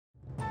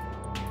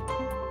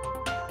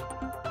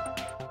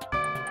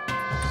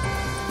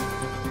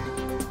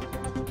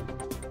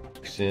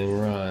action,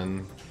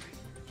 run.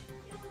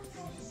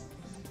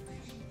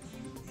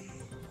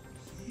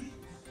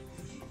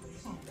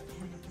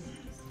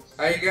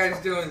 How you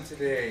guys doing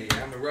today?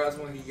 I'm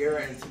Erasmo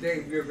Higuera, and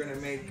today we are going to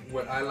make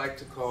what I like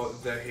to call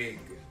the Hig.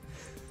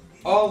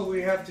 All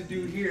we have to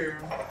do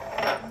here,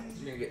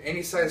 you can get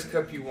any size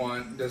cup you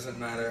want, doesn't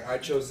matter. I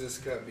chose this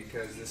cup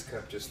because this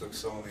cup just looks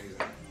so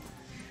amazing.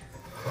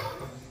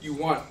 You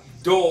want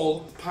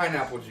Dole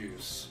pineapple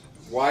juice.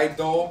 Why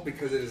Dole?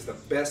 Because it is the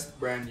best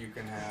brand you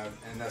can have,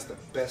 and that's the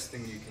best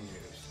thing you can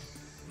use.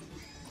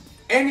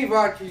 Any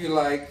vodka you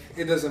like,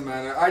 it doesn't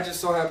matter. I just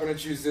so happen to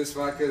choose this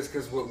vodka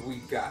because what we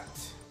got.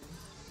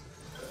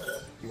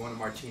 You want a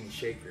martini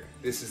shaker.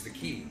 This is the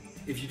key.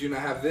 If you do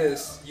not have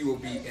this, you will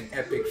be an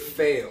epic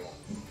fail.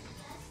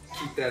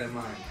 Keep that in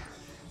mind.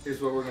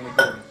 Here's what we're gonna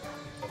do.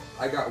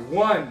 I got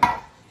one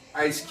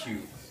ice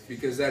cube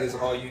because that is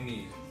all you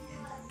need.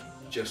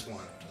 Just one.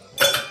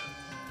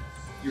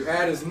 You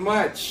add as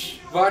much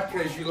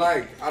vodka as you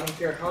like. I don't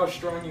care how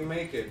strong you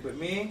make it, but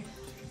me,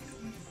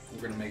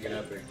 we're gonna make it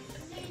epic.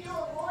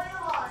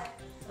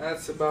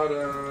 That's about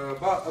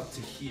up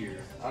to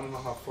here. I don't know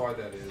how far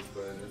that is,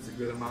 but it's a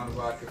good amount of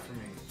vodka for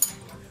me.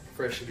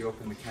 Freshly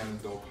opened the can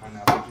of Dole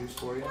pineapple juice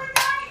for you.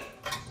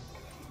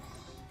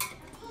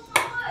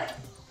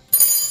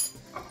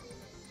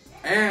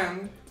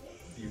 And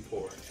you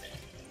pour.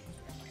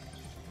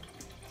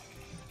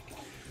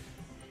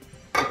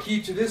 The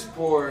key to this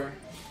pour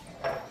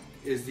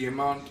is the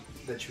amount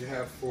that you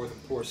have for the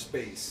pour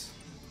space.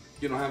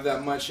 You don't have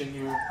that much in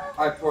here.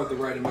 I poured the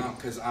right amount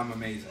because I'm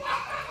amazing.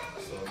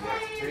 So you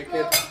have to take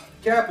it,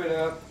 cap it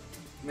up,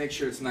 make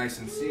sure it's nice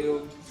and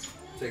sealed.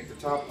 Take the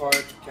top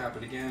part, cap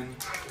it again.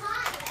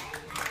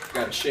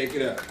 Gotta shake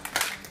it up.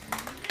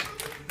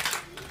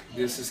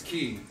 This is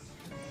key.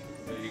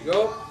 There you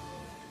go.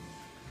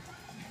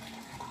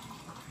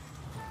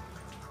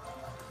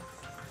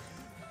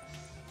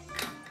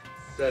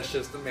 That's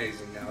just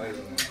amazing now,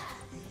 isn't it?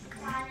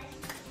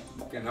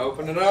 You can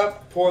open it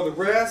up, pour the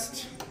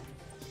rest.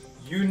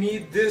 You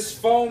need this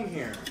foam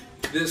here.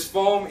 This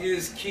foam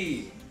is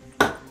key.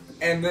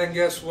 And then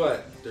guess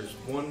what? There's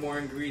one more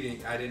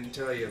ingredient I didn't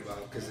tell you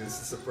about because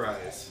it's a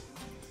surprise.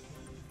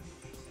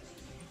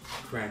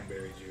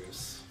 Cranberry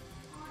juice.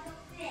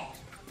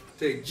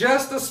 Take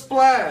just a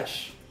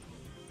splash.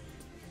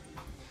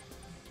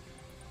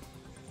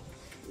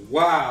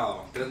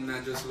 Wow, doesn't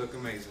that just look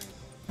amazing?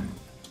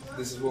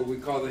 This is what we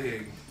call the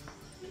Hig.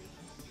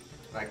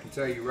 I can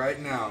tell you right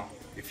now,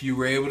 if you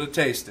were able to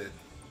taste it,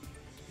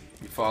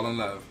 you fall in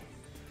love.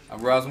 I'm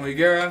Erasmo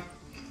Higuera.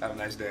 Have a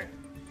nice day.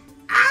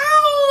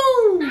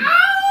 Ow!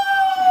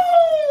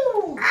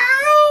 Ow!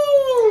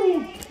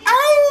 Ow!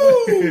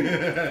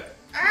 Ow!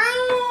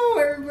 Ow!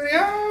 Everybody,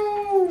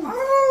 ow!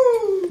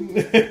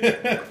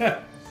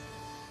 Ow!